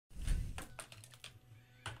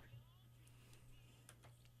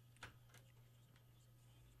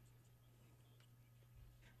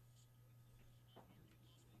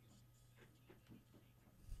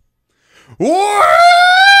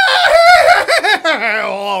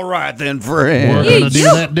All right then, friend. We're going to do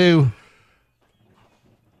that do.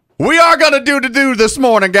 We are going to do this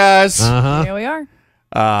morning, guys. Here we are.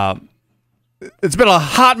 It's been a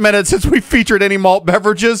hot minute since we featured any malt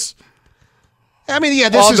beverages. I mean, yeah,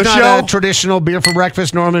 this On is the not show? a traditional beer for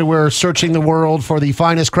breakfast. Normally, we're searching the world for the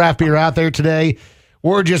finest craft beer out there today.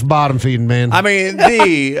 We're just bottom feeding, man. I mean,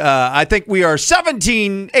 I think we are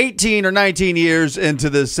 17, 18, or 19 years into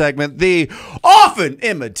this segment. The often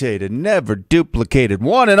imitated, never duplicated,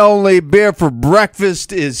 one and only beer for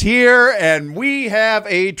breakfast is here, and we have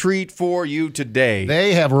a treat for you today.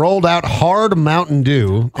 They have rolled out hard Mountain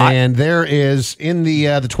Dew, and there is in the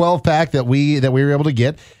 12-pack that we were able to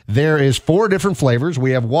get, there is 4 different flavors.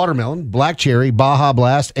 We have watermelon, black cherry, Baja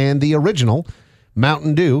Blast, and the original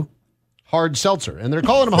Mountain Dew hard seltzer. And they're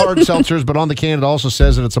calling them hard seltzers, but on the can it also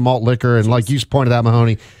says that it's a malt liquor. And like you pointed out,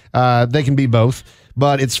 Mahoney, they can be both.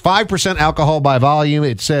 But it's 5% alcohol by volume.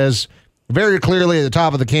 It says very clearly at the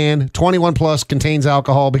top of the can, 21 plus contains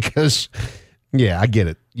alcohol because, yeah, I get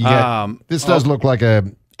it. This does look like a...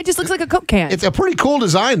 It just looks like a Coke can. It's a pretty cool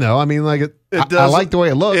design, though. I mean, like I like the way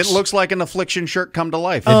it looks. It looks like an Affliction shirt come to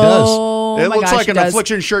life. It does. Oh, It my looks gosh, like it an does.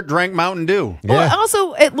 Affliction shirt drank Mountain Dew. Well, Yeah.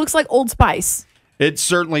 also, it looks like Old Spice. It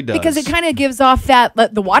certainly does. Because it kind of gives off that,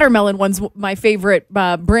 the watermelon one's my favorite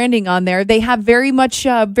branding on there. They have very much,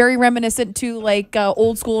 very reminiscent to like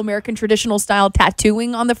old school American traditional style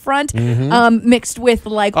tattooing on the front, mixed with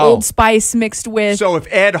like Old Spice, mixed with. So if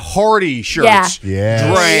Ed Hardy shirts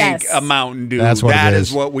Yeah. drank Yes. a Mountain Dew, That's what that it is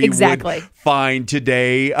is. what we Exactly. would find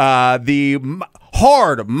today. The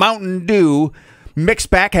hard Mountain Dew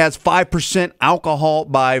mixed pack has 5% alcohol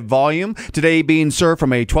by volume. Today being served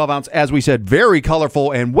from a 12-ounce, as we said, very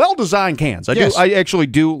colorful and well-designed cans. I actually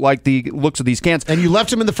do like the looks of these cans. And you left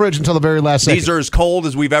them in the fridge until the very last second. These are as cold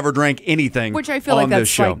as we've ever drank anything which I feel on like this that's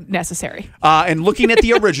show. like necessary. And looking at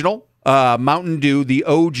the original, Mountain Dew, the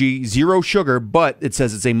OG, zero sugar, but it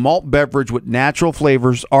says it's a malt beverage with natural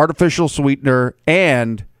flavors, artificial sweetener,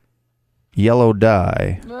 and yellow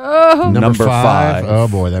dye. Number 5. Oh,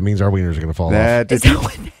 boy. That means our wieners are going to fall off. That Is that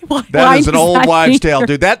what, that is an old wives' tale, here?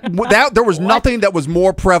 dude. That there was nothing that was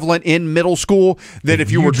more prevalent in middle school than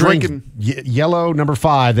if you were drink drinking. Yellow number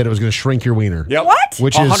 5, that it was going to shrink your wiener. Yep. What?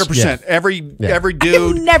 Which is 100%. Every dude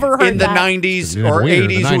I've never heard in the that. 90s You never or wiener in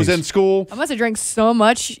the 80s who was 90s. in school. I must have drank so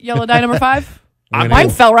much yellow dye number 5. I Mine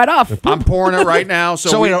know. fell right off. I'm pouring it right now.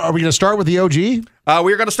 So wait, are we going to start with the OG?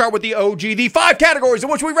 We are going to start with the OG, the 5 categories in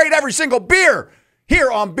which we rate every single beer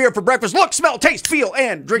here on Beer for Breakfast. Look, smell, taste, feel,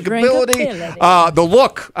 and drinkability. The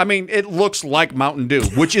look, I mean, it looks like Mountain Dew,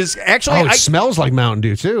 which is actually... Oh, it smells like Mountain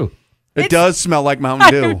Dew, too. It does smell like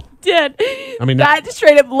Mountain Dew. Did. I mean, that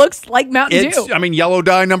straight up looks like Mountain Dew. I mean, yellow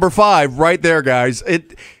dye number 5 right there, guys.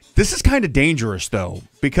 This is kind of dangerous, though,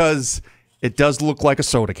 because... It does look like a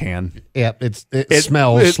soda can. Yeah, it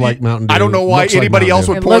smells like Mountain Dew. I don't know why Looks like anybody Mountain else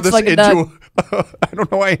Dew. would It pour looks this like a into. I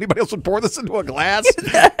don't know why anybody else would pour this into a glass.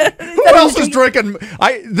 Who else is drinking?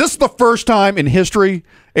 This is the first time in history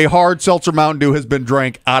a hard seltzer Mountain Dew has been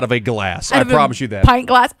drank out of a glass. I promise you that. Pint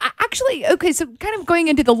glass. Actually, okay, so kind of going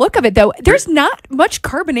into the look of it, though, there's not much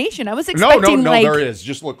carbonation. I was expecting No, like... there is.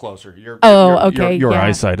 Just look closer. Okay, Your yeah.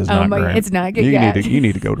 eyesight is Oh, not my- great. it's not good, You yeah.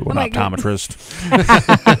 need to go to an my God. optometrist.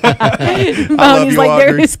 He's like,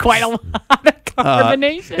 there is quite a lot of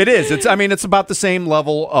carbonation. It is. It's about the same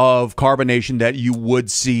level of carbonation that you would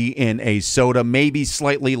see in a soda, maybe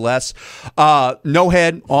slightly less. No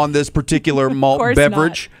head on this particular malt course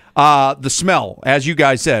beverage. The smell, as you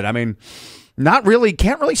guys said, not really.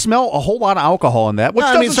 Can't really smell a whole lot of alcohol in that, which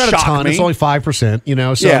doesn't it's not a shock ton. me. It's only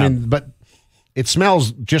 5%, So Yeah. but it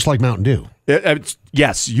smells just like Mountain Dew.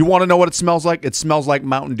 Yes, you want to know what it smells like? It smells like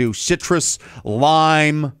Mountain Dew, citrus,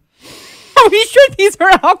 lime. Are we sure these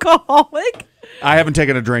are alcoholic? I haven't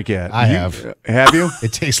taken a drink yet. I have. Have you?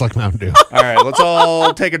 It tastes like Mountain Dew. All right, let's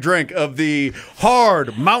all take a drink of the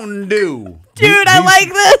hard Mountain Dew. Dude, I like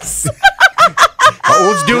this.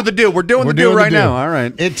 Let's do the dew. We're doing the dew right now. All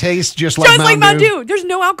right. It tastes just like Just Mountain like Mountain Dew. Dew. There's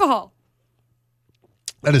no alcohol.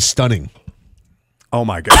 That is stunning. Oh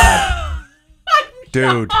my god,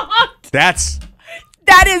 dude, That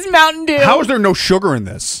is Mountain Dew. how is there no sugar in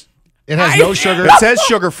this? It has no sugar. It says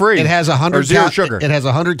sugar free. It has 100 zero sugar. It has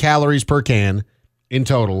 100 calories per can in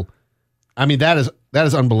total. I mean, that is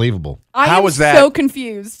unbelievable. I How am is that? so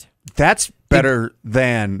confused. That's better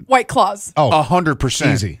than White Claws. Oh,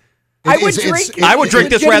 100%. easy. I would drink. I would drink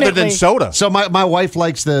this rather than legitimately. soda. So my wife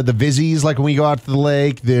likes the Vizzies, like when we go out to the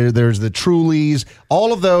lake. There's the Trulies,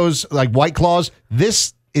 all of those, like White Claws.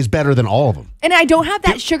 This is better than all of them. And I don't have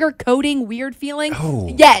that sugar coating weird feeling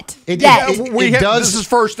yet. It This is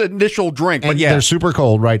first initial drink, but And yeah. they're super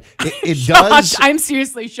cold, right? It does. I'm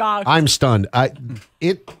seriously shocked. I'm stunned.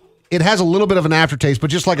 It has a little bit of an aftertaste, but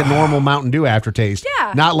just like a normal Mountain Dew aftertaste.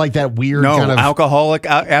 Yeah. Not like that weird No, kind of alcoholic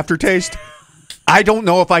aftertaste. I don't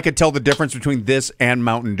know if I could tell the difference between this and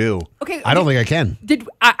Mountain Dew. Okay. I don't think I can.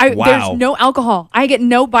 Wow. There's no alcohol. I get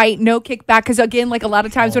no bite, no kickback. Because again, like a lot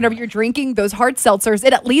of times, whenever you're drinking those hard seltzers,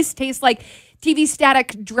 it at least tastes like TV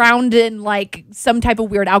static drowned in like some type of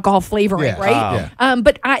weird alcohol flavoring, Yeah. right? Yeah.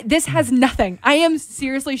 But this has nothing. I am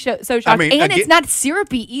seriously so shocked, mean, and again- it's not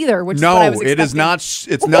syrupy either. Which is what I was No, it is expecting. not.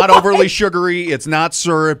 It's not overly sugary. It's not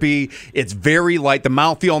syrupy. It's very light. The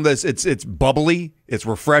mouthfeel on this, it's bubbly. It's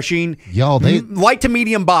refreshing. Y'all, they light to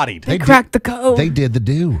medium bodied. They cracked the code. they did the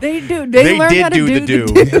do. They do. They learned did how to do the do.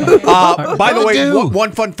 do. By the way, do.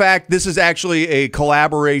 one fun fact: this is actually a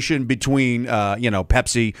collaboration between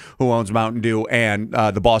Pepsi, who owns Mountain Dew, and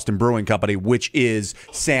the Boston Brewing Company, which is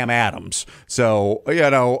Sam Adams. So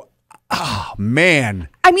man.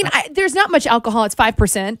 I mean, there's not much alcohol. It's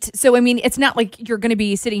 5%. So I mean, it's not like you're going to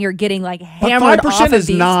be sitting here getting like hammered 5% off of is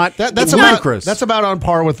these. not. That's ludicrous. That's about on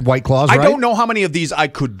par with White Claws, right? I don't know how many of these I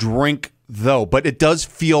could drink though, but it does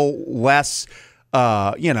feel less.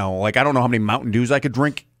 Like I don't know how many Mountain Dews I could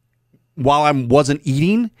drink while I wasn't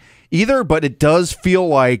eating either, but it does feel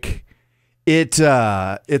like it's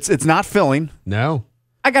not filling. No.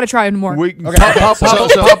 I got to try it more. Pop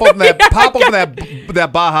open that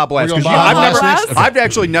Baja Blast, We're going because Baja Blast next? I've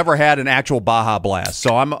actually never had an actual Baja Blast,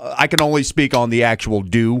 so I can only speak on the actual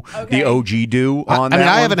Dew, the OG Dew. I mean,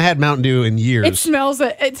 I haven't had Mountain Dew in years. It smells.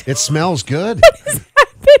 It smells good.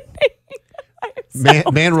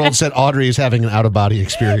 Manrold said Audrey is having an out-of-body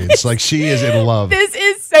experience. Like, she is in love. This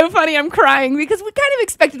is so funny. I'm crying because we kind of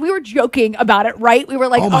expected. We were joking about it, right? We were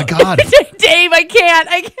like, Oh, my God. Dave, I can't.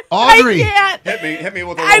 Audrey. I can't. Hit me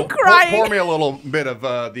with a I'm little. crying. Pour me a little bit of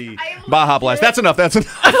the Baja Blast. That's enough. That's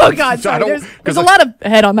enough. Oh God, So I sorry. don't- There's a lot of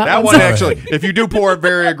head on that, That one. one so- actually, if you do pour it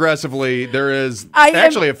very aggressively, there is I am-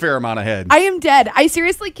 actually a fair amount of head. I am dead. I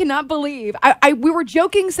seriously cannot believe. We were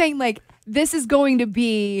joking, saying like this is going to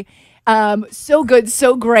be so good,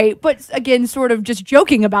 so great, but again, sort of just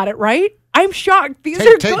joking about it, right? I'm shocked. These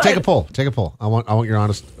are good. Take a pull. Take a pull. I want your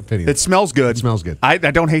honest opinion. It smells good. It smells good. I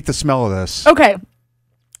don't hate the smell of this. Okay,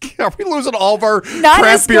 Are we losing all of our not craft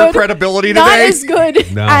as beer good, credibility not today? as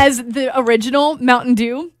good No. as the original Mountain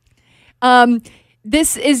Dew.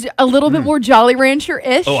 This is a little bit more Jolly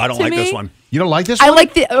Rancher-ish. Oh, I don't to like me. this one. You don't like this I one?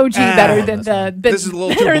 like the OG better than the. This is a little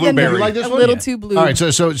too better than the- blueberry. You like this a one? little Yeah. too blue. All right,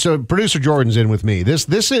 so producer Jordan's in with me.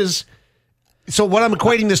 This is so what I'm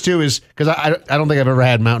equating this to is because I don't think I've ever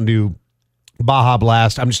had Mountain Dew Baja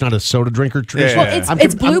Blast. I'm just not a soda drinker. Traditionally. Yeah.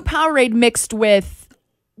 It's blue Powerade mixed with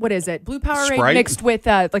what is it? Blue Powerade Sprite? mixed with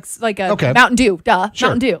like a Okay. Mountain Dew. Duh, Sure.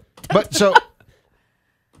 Mountain Dew. But so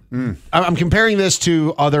I'm comparing this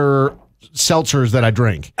to other seltzers that I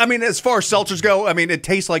drink. I mean, as far as seltzers go, I mean, it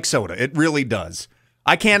tastes like soda. It really does.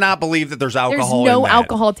 I cannot believe that there's There's alcohol no in that.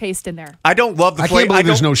 alcohol taste in there. I don't love the I flavor. can't believe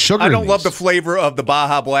there's no sugar I in don't love these. the flavor of the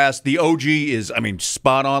Baja Blast. The OG is, I mean,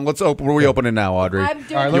 spot on. Let's open. Where are we opening now, Audrey? I'm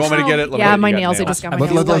doing right, you want me to get it? Let me Yeah, get it. my You got nails. I nails. just got my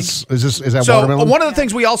Let, nails. us is that So watermelon? one of the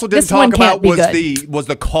things we also didn't This one talk can't about be was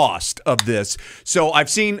the cost of this. So I've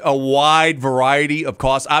seen a wide variety of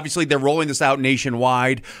costs. Obviously, they're rolling this out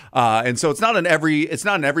nationwide, and so it's not in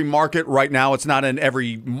every market right now. It's not in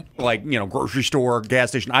every grocery store, gas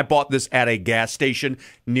station. I bought this at a gas station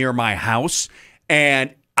near my house,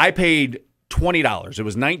 and I paid $20. It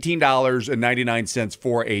was $19.99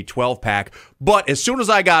 for a 12-pack. But as soon as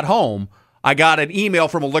I got home, I got an email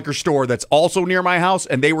from a liquor store that's also near my house,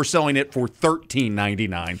 and they were selling it for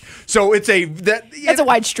 $13.99. So it's That's a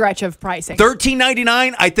wide stretch of pricing.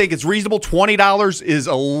 $13.99. I think it's reasonable. $20 is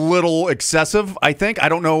a little excessive. I think. I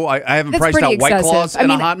don't know. I haven't That's priced pretty out White excessive. Claws I in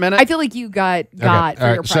mean, a hot minute. I feel like you got for All your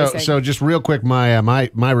right, pricing. so just real quick, my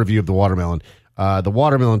review of the watermelon. The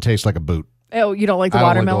watermelon tastes like a boot. oh, you don't like the I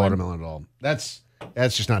don't watermelon? like the watermelon at all.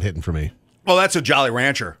 That's just not hitting for me. Well, that's a Jolly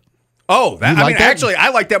Rancher. Oh, that, You like that? actually, I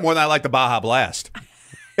like that more than I like the Baja Blast.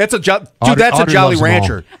 It's a dude. Audrey- That's a Audrey Jolly loves them all.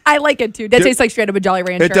 Rancher. I like it too. That tastes like straight up a Jolly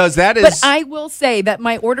Rancher. It does. That But is- I will say that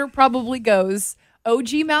my order probably goes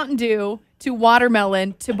OG Mountain Dew to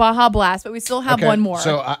watermelon to Baja Blast, but we still have one more.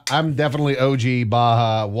 So I'm definitely OG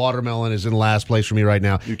Baja. Watermelon is in last place for me right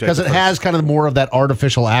now take because the it first. has kind of more of that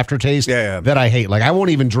artificial aftertaste Yeah. that I hate. Like I won't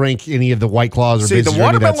even drink any of the White Claws or See, the Bizzies or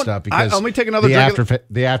any of that watermelon- stuff because let me take another the drink of-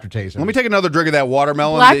 the aftertaste. Let me take another drink of that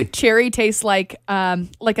watermelon. Black cherry tastes like a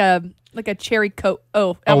like a cherry coat.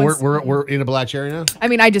 Oh, that Oh, one's- we're in a black cherry now? I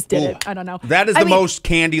mean, I just did it. I don't know. That is I the mean, most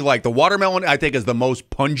candy-like. The watermelon, I think, is the most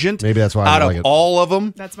pungent. Maybe that's why I out like of it. all of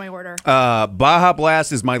them. That's my order. Baja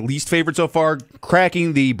Blast is my least favorite so far.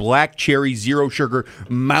 Cracking the black cherry zero sugar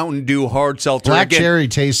Mountain Dew hard seltzer. Black Again, cherry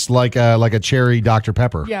tastes like a cherry Dr.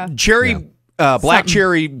 Pepper. Yeah. cherry. Black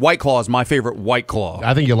cherry White Claw is my favorite White Claw.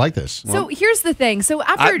 I think you'll like this. So here's the thing. So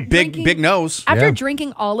after Big nose. after Yeah.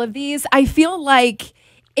 drinking all of these, I feel like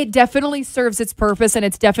it definitely serves its purpose, and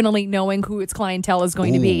it's definitely knowing who its clientele is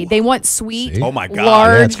going to be. They want sweet, See? Oh my God.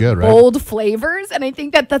 large, Yeah, it's good, right? bold flavors, and I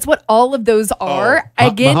think that's what all of those are.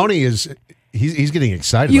 Again, Mahoney is he's getting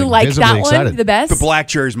excited. you like visibly that excited. one the best? The black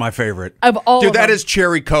cherry is my favorite. Of all Dude, of that them. is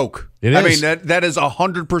cherry Coke. It I is. mean, that is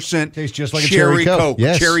 100% Tastes just like a cherry Coke.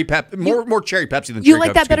 Yes. Cherry Pep. More cherry Pepsi than you cherry like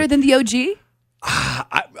Coke, that better excuse me. than the OG?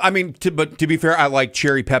 I mean, but to be fair, I like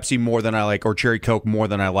cherry Pepsi more than I like, or cherry Coke more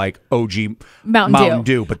than I like OG Mountain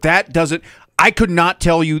Dew. But that doesn't. I could not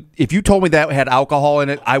tell you if you told me that had alcohol in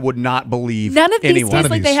it. I would not believe None of these anyone. taste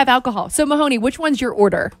like they have alcohol. So Mahoney, which one's your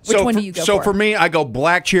order? Which one do you go for? So for me, I go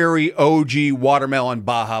black cherry, OG, watermelon,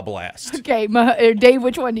 Baja Blast. Okay, Dave,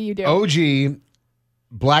 which one do you do? OG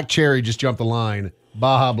black cherry just jumped the line.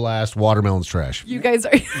 Baja Blast watermelon's trash. You guys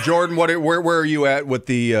are. Jordan, where are you at with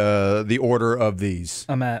the order of these?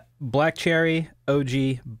 I'm at black cherry,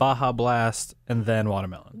 OG, Baja Blast, and then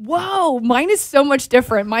watermelon. Whoa, mine is so much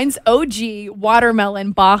different. Mine's OG,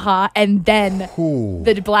 watermelon, Baja, and then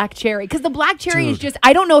the black cherry. Because the black cherry is just,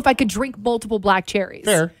 I don't know if I could drink multiple black cherries.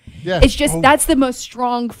 Fair. Yeah. It's just, that's the most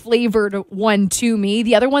strong flavored one to me.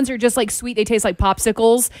 The other ones are just like sweet. They taste like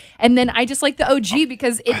popsicles. And then I just like the OG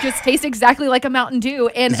because it just tastes exactly like a Mountain Dew.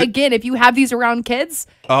 And again, if you have these around kids,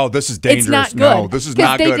 Oh, this is dangerous. it's not good. No, this is 'Cause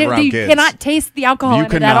not good around you kids. cannot taste the alcohol You in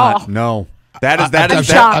it cannot. at all. No. That is I'm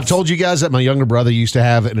shocked. I've told you guys that my younger brother used to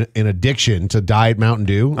have an addiction to Diet Mountain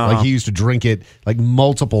Dew. Like he used to drink it like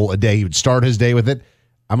multiple a day. He would start his day with it.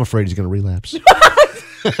 I'm afraid he's going to relapse.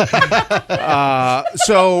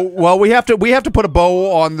 So, well, we have to put a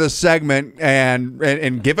bow on this segment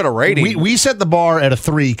and give it a rating. we set the bar at a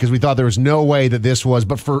 3 because we thought there was no way that this was.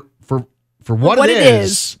 But for what it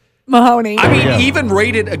is, Mahoney. I mean, Yeah. even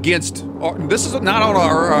rated against. This is not on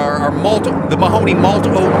our malt, the Mahoney malt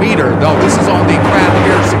meter. No, this is on the craft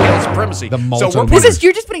beer scale supremacy. The malt so we're meter. this is,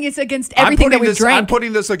 you're just putting it against everything that we've I'm drank.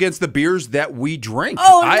 putting this against the beers that we drink.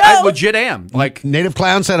 Oh, I no. legit am. Like, Native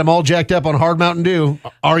Clown said I'm all jacked up on hard Mountain Dew.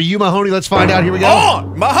 Are you, Mahoney? Let's find out. Here we go.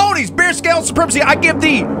 on Mahoney's beer scale supremacy, I give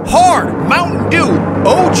the hard Mountain Dew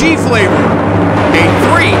OG flavor a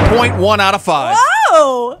 3.1 out of 5.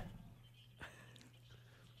 Oh!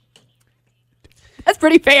 That's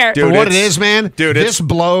pretty fair. Dude, For what it it's- is, man, dude, this it's-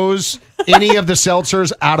 blows any of the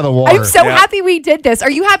seltzers out of the water. I'm so Yeah. happy we did this.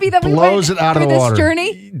 Are you happy that we Blows went it out of through the this water.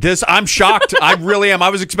 journey? I'm shocked. I really am. I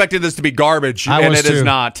was expecting this to be garbage, I and was it is too.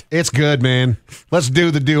 not. It's good, man. Let's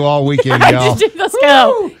do the do all weekend, I y'all. just- Let's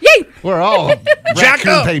go. Yay! We're all Jacked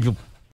raccoon up. people.